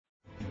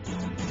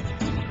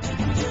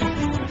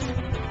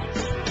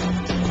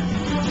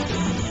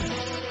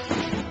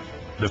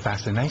The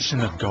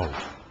fascination of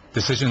golf.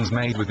 Decisions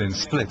made within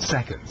split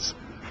seconds.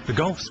 The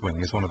golf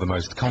swing is one of the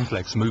most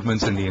complex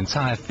movements in the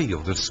entire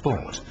field of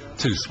sport,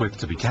 too swift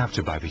to be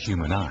captured by the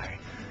human eye.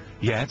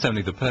 Yet,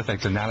 only the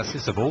perfect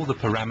analysis of all the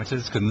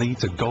parameters can lead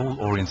to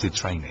goal-oriented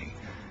training.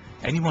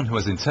 Anyone who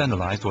has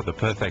internalized what the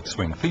perfect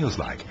swing feels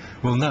like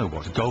will know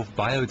what golf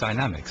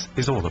biodynamics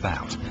is all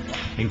about.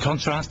 In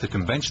contrast to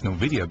conventional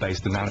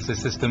video-based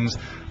analysis systems,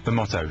 the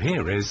motto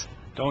here is,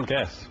 don't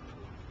guess,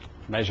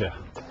 measure.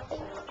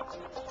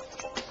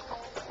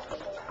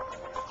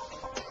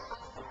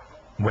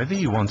 Whether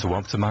you want to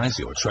optimize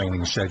your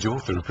training schedule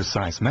through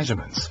precise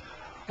measurements,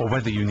 or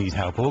whether you need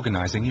help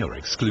organizing your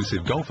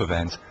exclusive golf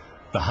event,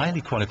 the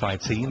highly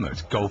qualified team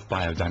at Golf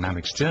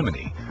BioDynamics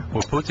Germany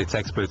will put its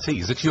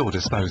expertise at your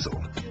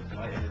disposal.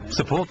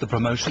 Support the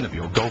promotion of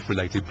your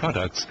golf-related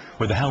products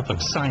with the help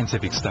of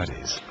scientific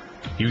studies.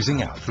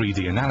 Using our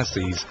 3D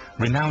analyses,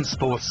 renowned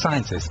sports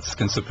scientists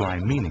can supply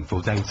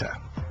meaningful data.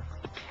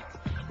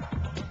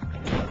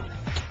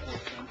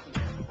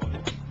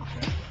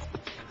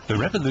 The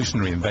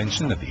revolutionary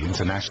invention of the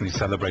internationally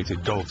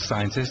celebrated golf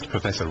scientist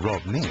Professor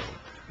Rob Neal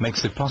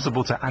makes it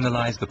possible to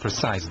analyze the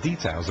precise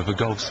details of a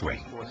golf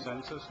swing,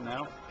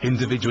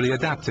 individually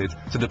adapted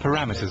to the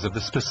parameters of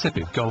the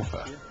specific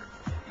golfer.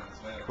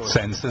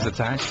 Sensors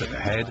attached to the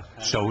head,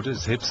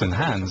 shoulders, hips and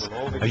hands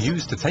are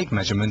used to take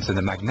measurements in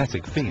a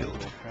magnetic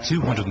field,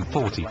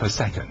 240 per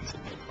second.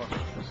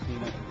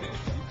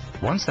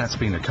 Once that's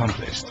been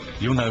accomplished,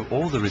 you'll know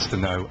all there is to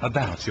know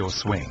about your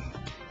swing.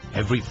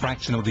 Every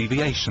fractional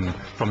deviation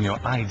from your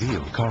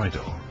ideal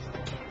corridor.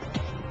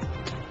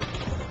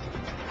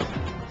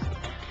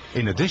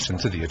 In addition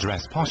to the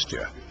address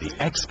posture, the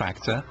X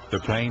factor, the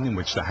plane in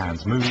which the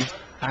hands move,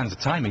 and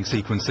timing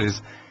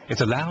sequences,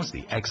 it allows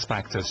the X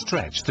factor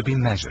stretch to be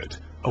measured,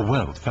 a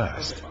world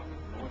first.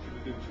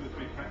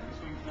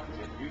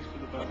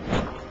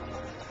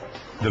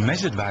 The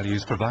measured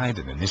values provide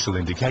an initial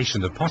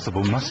indication of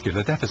possible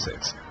muscular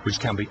deficits,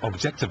 which can be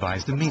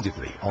objectivized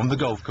immediately on the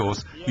golf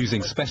course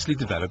using specially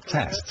developed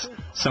tests,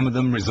 some of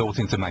them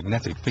resorting to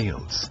magnetic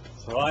fields.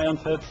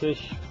 42,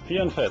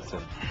 44.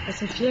 Das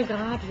sind 4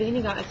 Grad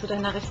weniger als zu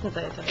deiner rechten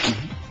Seite.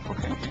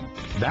 Okay.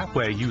 That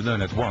way you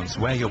learn at once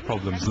where your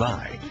problems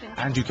lie,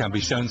 and you can be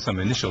shown some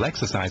initial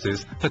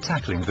exercises for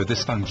tackling the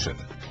dysfunction.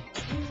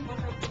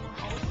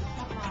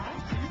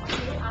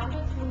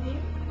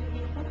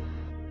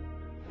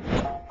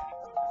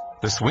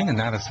 The swing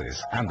analysis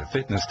and the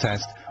fitness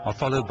test are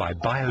followed by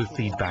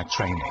biofeedback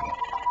training.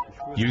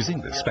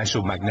 Using the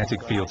special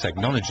magnetic field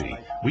technology,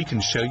 we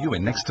can show you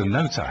in next to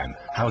no time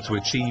how to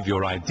achieve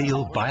your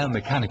ideal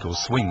biomechanical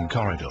swing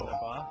corridor.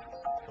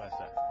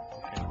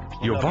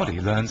 Your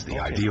body learns the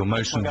ideal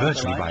motion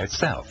virtually by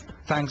itself,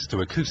 thanks to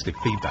acoustic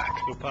feedback.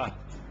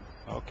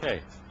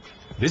 Okay.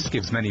 This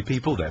gives many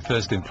people their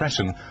first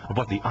impression of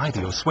what the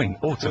ideal swing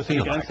ought to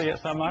feel like.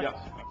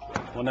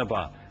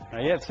 Wunderbar. Na,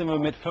 jetzt sind wir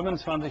mit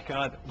 25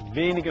 Grad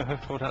weniger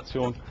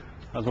Hüftrotation,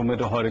 als womit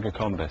du heute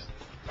gekommen bist.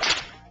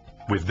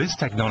 With this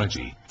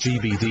technology,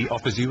 GBD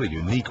offers you a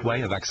unique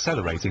way of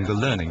accelerating the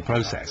learning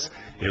process,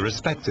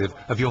 irrespective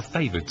of your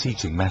favored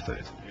teaching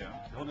method.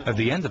 At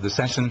the end of the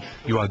session,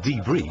 you are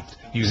debriefed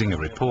using a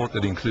report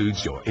that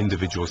includes your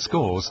individual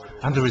scores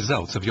and the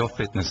results of your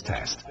fitness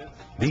test.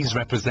 These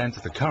represent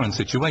the current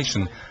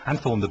situation and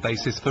form the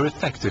basis for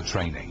effective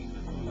training.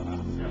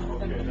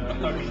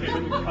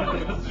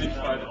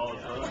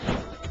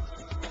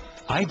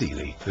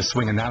 Ideally, the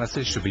swing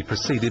analysis should be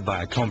preceded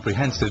by a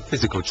comprehensive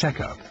physical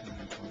checkup.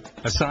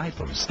 Aside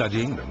from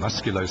studying the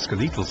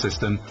musculoskeletal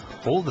system,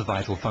 all the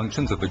vital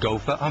functions of the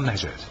golfer are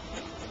measured.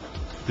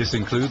 This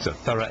includes a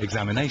thorough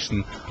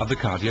examination of the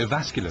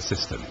cardiovascular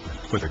system,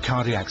 with a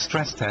cardiac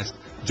stress test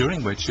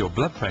during which your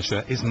blood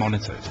pressure is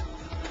monitored.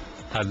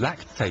 A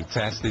lactate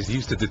test is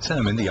used to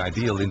determine the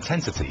ideal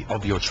intensity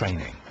of your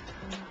training.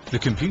 The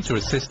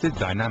computer-assisted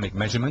dynamic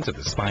measurement of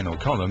the spinal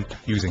column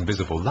using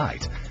visible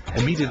light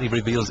immediately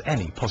reveals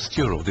any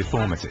postural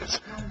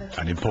deformities.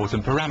 An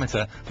important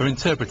parameter for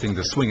interpreting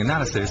the swing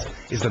analysis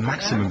is the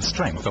maximum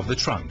strength of the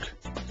trunk.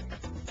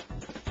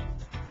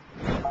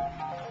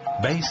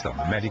 Based on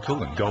the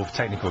medical and golf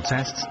technical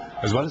tests,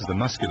 as well as the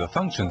muscular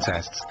function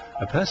tests,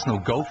 a personal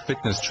golf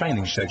fitness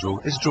training schedule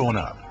is drawn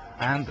up,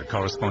 and the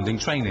corresponding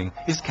training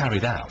is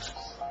carried out.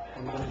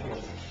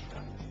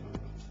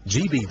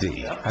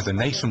 GBD has a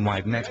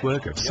nationwide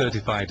network of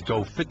certified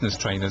golf fitness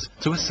trainers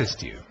to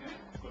assist you.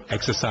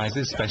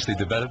 Exercises specially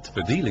developed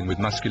for dealing with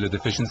muscular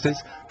deficiencies,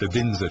 the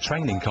Binzer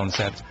training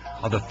concept,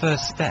 are the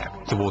first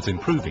step towards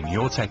improving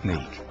your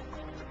technique.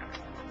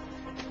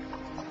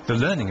 The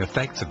learning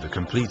effects of the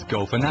complete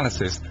golf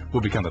analysis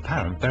will become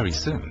apparent very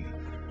soon.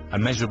 A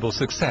measurable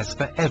success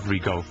for every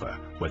golfer,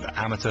 whether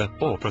amateur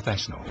or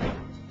professional.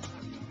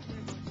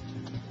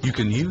 You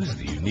can use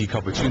the unique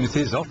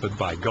opportunities offered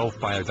by Golf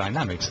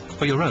BioDynamics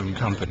for your own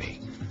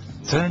company.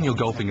 Turn your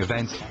golfing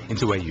event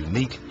into a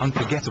unique,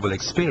 unforgettable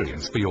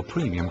experience for your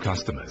premium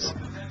customers.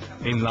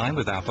 In line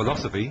with our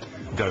philosophy,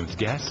 Don't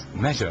guess,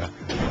 measure.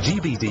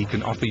 GBD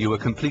can offer you a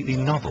completely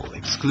novel,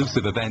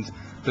 exclusive event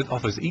that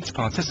offers each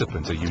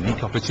participant a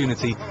unique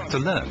opportunity to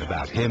learn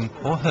about him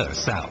or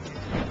herself.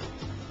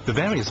 The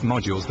various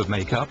modules that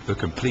make up the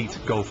complete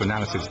golf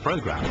analysis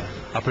program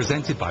are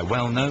presented by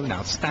well-known,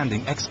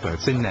 outstanding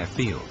experts in their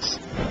fields.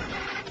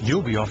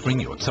 You'll be offering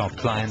your top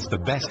clients the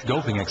best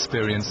golfing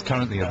experience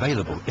currently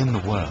available in the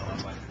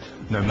world,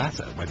 no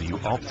matter whether you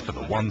opt for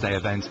the one-day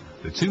event,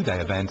 the two-day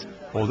event,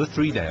 or the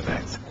three-day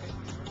event.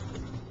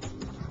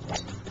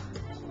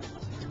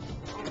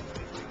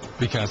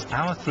 Because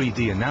our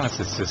 3D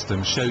analysis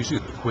system shows you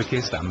the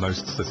quickest and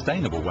most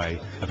sustainable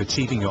way of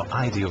achieving your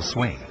ideal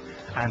swing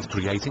and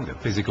creating the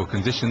physical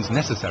conditions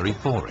necessary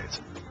for it.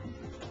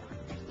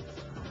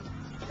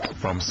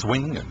 From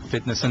swing and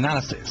fitness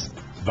analysis,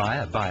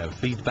 via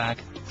biofeedback,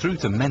 through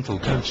to mental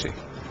coaching,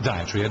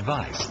 dietary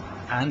advice,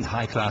 and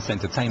high-class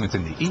entertainment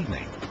in the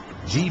evening,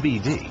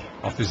 GBD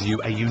offers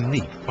you a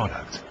unique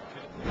product.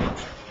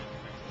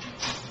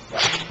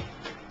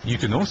 You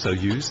can also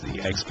use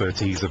the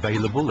expertise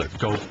available at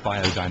Golf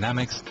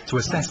BioDynamics to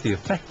assess the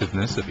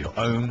effectiveness of your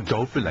own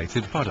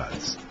golf-related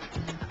products.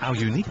 Our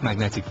unique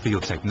magnetic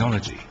field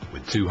technology,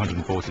 with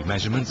 240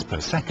 measurements per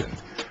second,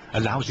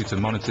 allows you to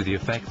monitor the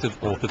effect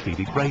of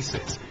orthopedic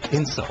braces,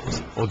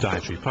 insoles, or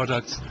dietary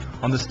products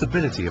on the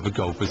stability of a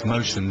golfer's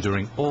motion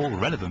during all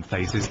relevant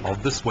phases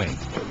of the swing.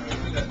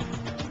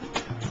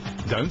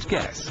 Don't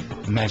guess,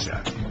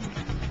 measure.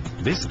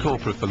 This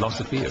corporate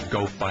philosophy of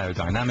Golf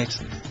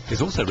BioDynamics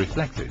is also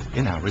reflected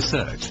in our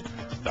research.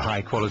 The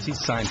high-quality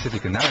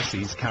scientific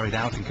analyses carried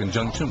out in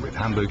conjunction with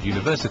Hamburg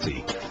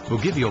University will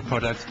give your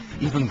product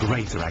even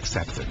greater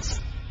acceptance.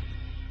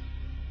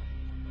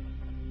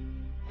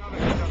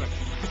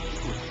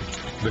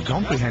 The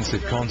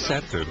comprehensive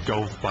concept of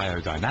Golf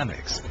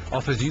BioDynamics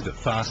offers you the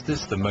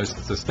fastest and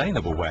most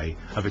sustainable way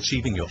of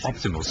achieving your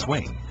optimal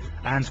swing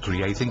and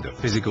creating the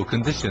physical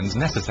conditions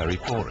necessary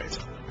for it,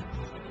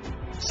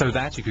 so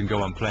that you can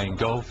go on playing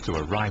golf to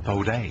a ripe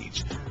old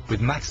age with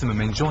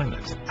maximum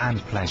enjoyment and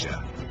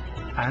pleasure,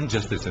 and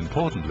just as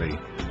importantly,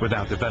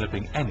 without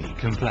developing any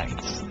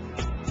complaints.